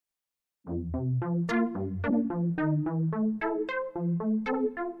Hey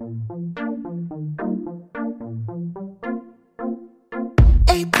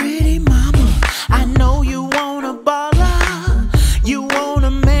pretty mama, I know you want a baller. You want a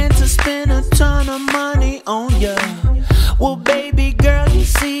man to spend a ton of money on ya. Well baby girl, you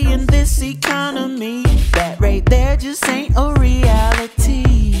see in this economy, that right there just ain't a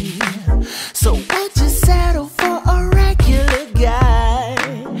reality. So would you settle for a regular guy?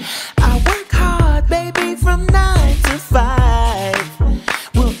 I work hard baby from 9 to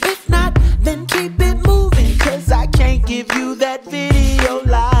 5. Well if not, then keep it moving, cause I can't give you that video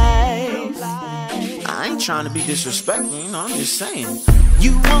life. I ain't trying to be disrespectful, you know, I'm just saying.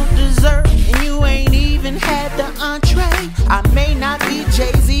 You want dessert and you ain't even had the entree. I may not be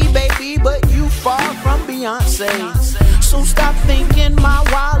Jay-Z, baby, but you far from Beyonce. So stop thinking my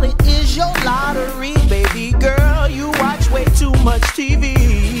wallet is your lottery, baby girl. You watch way too much TV.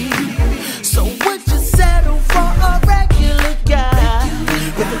 So would you settle for a regular guy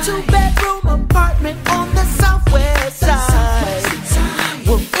with a 2-bedroom apartment on the southwest side?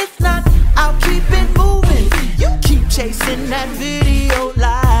 Well, if not, I'll keep it moving. You keep chasing that video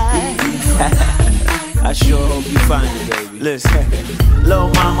life. I sure hope you find it, baby. Listen, little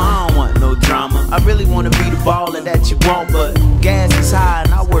mama, I don't want no drama. I really wanna be the baller that you want, but gas is high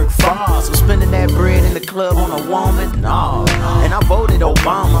and I work far. So spending that bread in the club on a woman, no. And I voted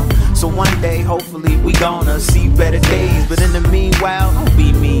Obama, so one day hopefully we gonna see better days. But in the meanwhile, don't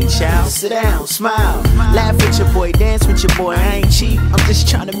be mean, child. Sit down, smile, laugh with your boy, dance with your boy. I ain't cheap, I'm just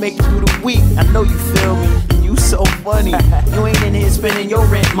trying to make it through the week. I know you feel me. You so funny. You ain't in here spending your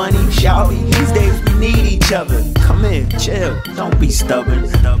rent money, shawty. These days we need each other. Come in, chill, don't be stubborn.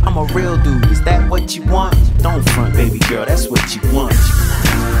 I'm a real dude, is that what you want? Don't front, baby girl, that's what you want.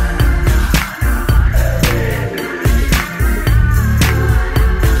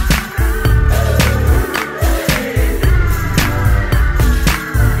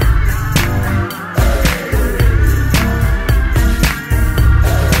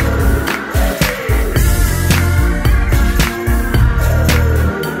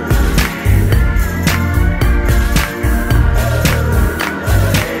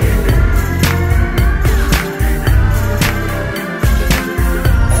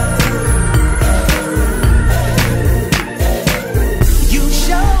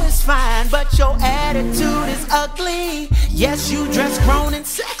 But your attitude is ugly. Yes, you dress grown and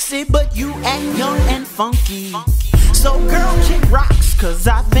sexy, but you act young and funky. So girl, kick rocks, cause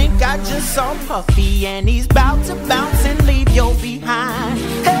I think I just saw Puffy, and he's bout to bounce and leave you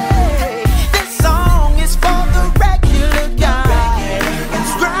behind.